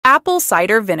Apple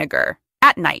cider vinegar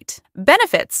at night.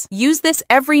 Benefits: use this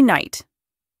every night.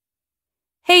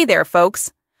 Hey there,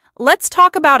 folks. Let's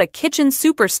talk about a kitchen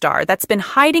superstar that's been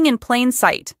hiding in plain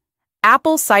sight.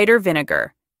 Apple cider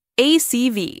vinegar,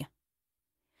 ACV.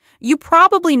 You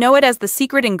probably know it as the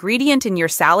secret ingredient in your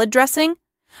salad dressing,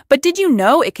 but did you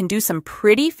know it can do some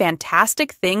pretty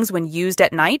fantastic things when used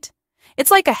at night?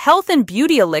 It's like a health and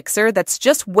beauty elixir that's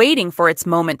just waiting for its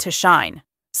moment to shine.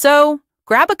 So,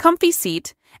 grab a comfy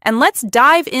seat and let's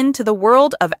dive into the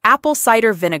world of apple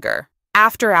cider vinegar.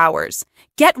 After hours,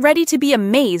 get ready to be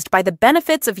amazed by the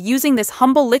benefits of using this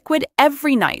humble liquid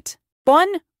every night. 1.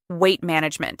 Weight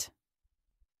management.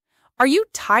 Are you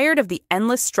tired of the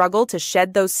endless struggle to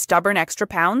shed those stubborn extra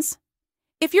pounds?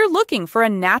 If you're looking for a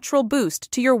natural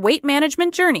boost to your weight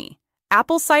management journey,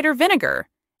 apple cider vinegar,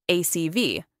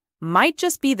 ACV, might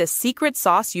just be the secret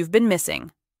sauce you've been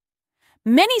missing.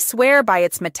 Many swear by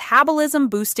its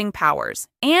metabolism-boosting powers,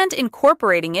 and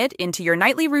incorporating it into your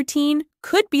nightly routine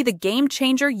could be the game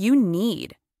changer you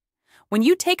need. When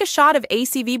you take a shot of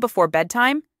ACV before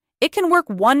bedtime, it can work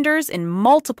wonders in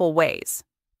multiple ways.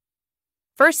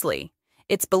 Firstly,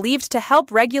 it's believed to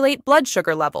help regulate blood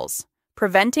sugar levels,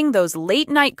 preventing those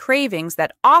late-night cravings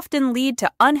that often lead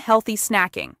to unhealthy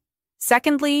snacking.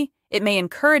 Secondly, it may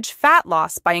encourage fat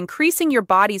loss by increasing your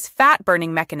body's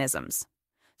fat-burning mechanisms.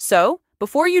 So,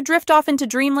 before you drift off into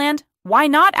dreamland, why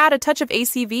not add a touch of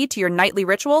ACV to your nightly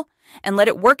ritual and let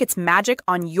it work its magic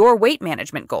on your weight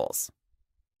management goals?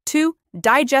 2.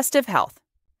 Digestive health.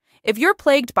 If you're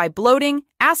plagued by bloating,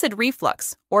 acid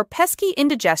reflux, or pesky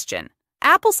indigestion,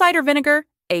 apple cider vinegar,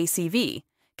 ACV,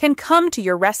 can come to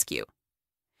your rescue.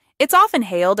 It's often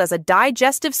hailed as a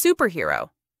digestive superhero.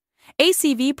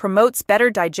 ACV promotes better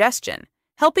digestion,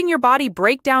 helping your body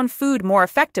break down food more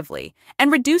effectively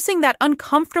and reducing that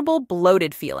uncomfortable,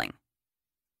 bloated feeling.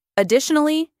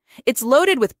 Additionally, it's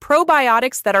loaded with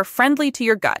probiotics that are friendly to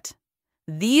your gut.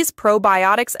 These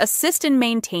probiotics assist in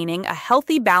maintaining a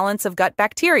healthy balance of gut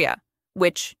bacteria,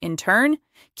 which, in turn,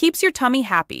 keeps your tummy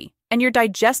happy and your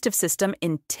digestive system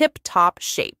in tip-top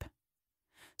shape.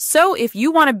 So if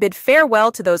you want to bid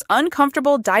farewell to those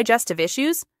uncomfortable digestive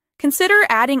issues, consider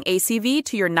adding ACV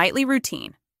to your nightly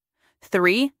routine.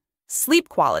 3. Sleep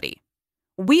quality.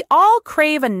 We all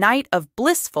crave a night of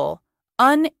blissful,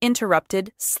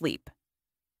 uninterrupted sleep.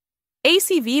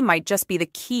 ACV might just be the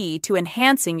key to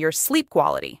enhancing your sleep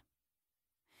quality.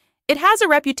 It has a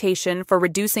reputation for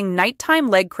reducing nighttime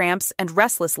leg cramps and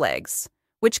restless legs,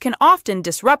 which can often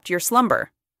disrupt your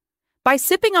slumber. By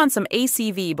sipping on some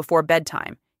ACV before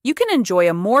bedtime, you can enjoy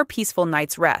a more peaceful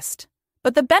night's rest.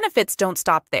 But the benefits don't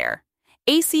stop there.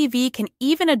 ACV can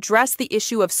even address the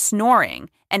issue of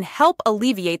snoring and help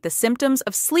alleviate the symptoms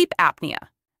of sleep apnea.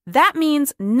 That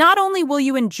means not only will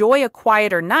you enjoy a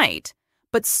quieter night,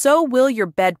 but so will your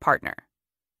bed partner.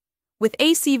 With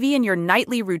ACV in your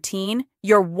nightly routine,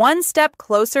 you're one step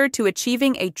closer to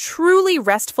achieving a truly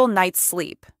restful night's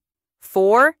sleep.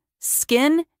 4.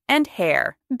 Skin and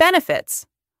hair. Benefits.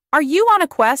 Are you on a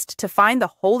quest to find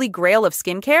the holy grail of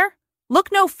skincare?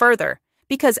 Look no further,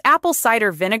 because apple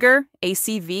cider vinegar,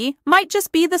 ACV, might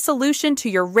just be the solution to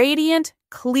your radiant,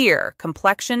 clear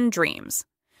complexion dreams.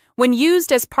 When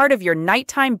used as part of your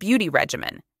nighttime beauty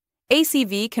regimen,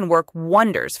 ACV can work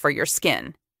wonders for your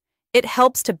skin. It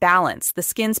helps to balance the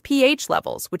skin's pH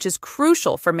levels, which is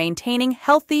crucial for maintaining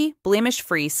healthy,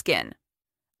 blemish-free skin.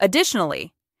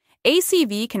 Additionally,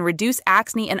 ACV can reduce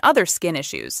acne and other skin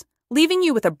issues, leaving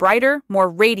you with a brighter, more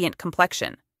radiant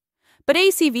complexion. But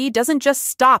ACV doesn't just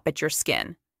stop at your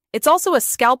skin. It's also a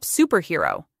scalp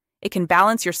superhero. It can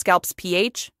balance your scalp's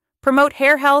pH, promote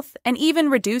hair health, and even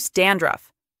reduce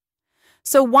dandruff.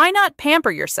 So why not pamper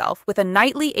yourself with a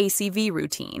nightly ACV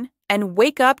routine and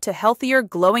wake up to healthier,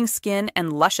 glowing skin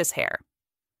and luscious hair?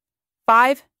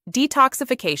 5.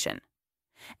 Detoxification.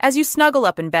 As you snuggle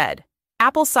up in bed,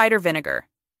 apple cider vinegar,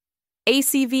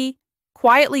 ACV,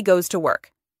 quietly goes to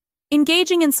work,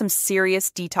 engaging in some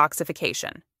serious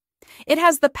detoxification. It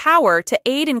has the power to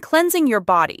aid in cleansing your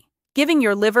body, giving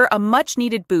your liver a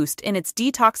much-needed boost in its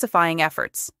detoxifying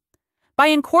efforts. By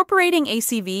incorporating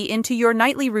ACV into your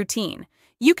nightly routine,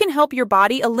 you can help your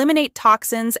body eliminate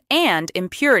toxins and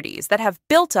impurities that have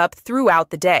built up throughout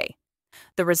the day.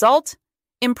 The result?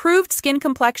 Improved skin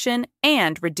complexion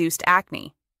and reduced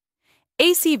acne.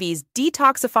 ACV's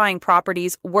detoxifying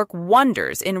properties work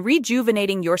wonders in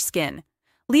rejuvenating your skin,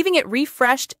 leaving it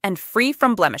refreshed and free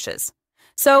from blemishes.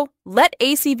 So, let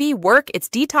ACV work its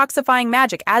detoxifying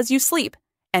magic as you sleep,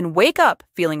 and wake up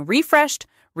feeling refreshed,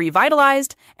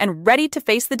 revitalized, and ready to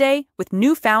face the day with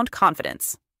newfound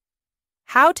confidence.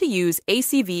 How to use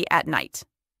ACV at night.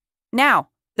 Now,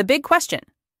 the big question.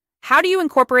 How do you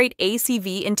incorporate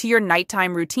ACV into your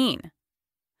nighttime routine?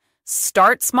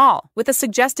 Start small with a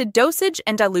suggested dosage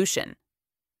and dilution.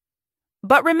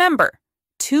 But remember,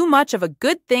 too much of a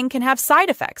good thing can have side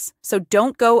effects, so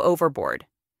don't go overboard.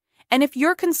 And if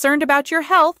you're concerned about your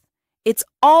health, it's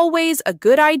always a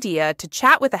good idea to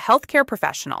chat with a healthcare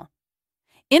professional.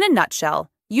 In a nutshell,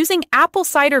 using apple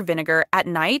cider vinegar at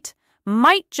night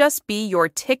might just be your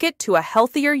ticket to a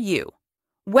healthier you.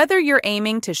 Whether you're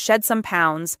aiming to shed some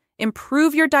pounds,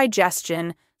 improve your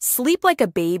digestion, sleep like a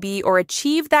baby, or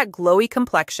achieve that glowy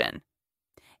complexion,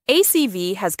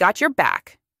 ACV has got your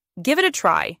back. Give it a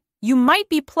try. You might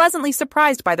be pleasantly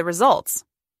surprised by the results.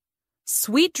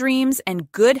 Sweet dreams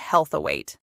and good health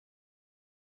await.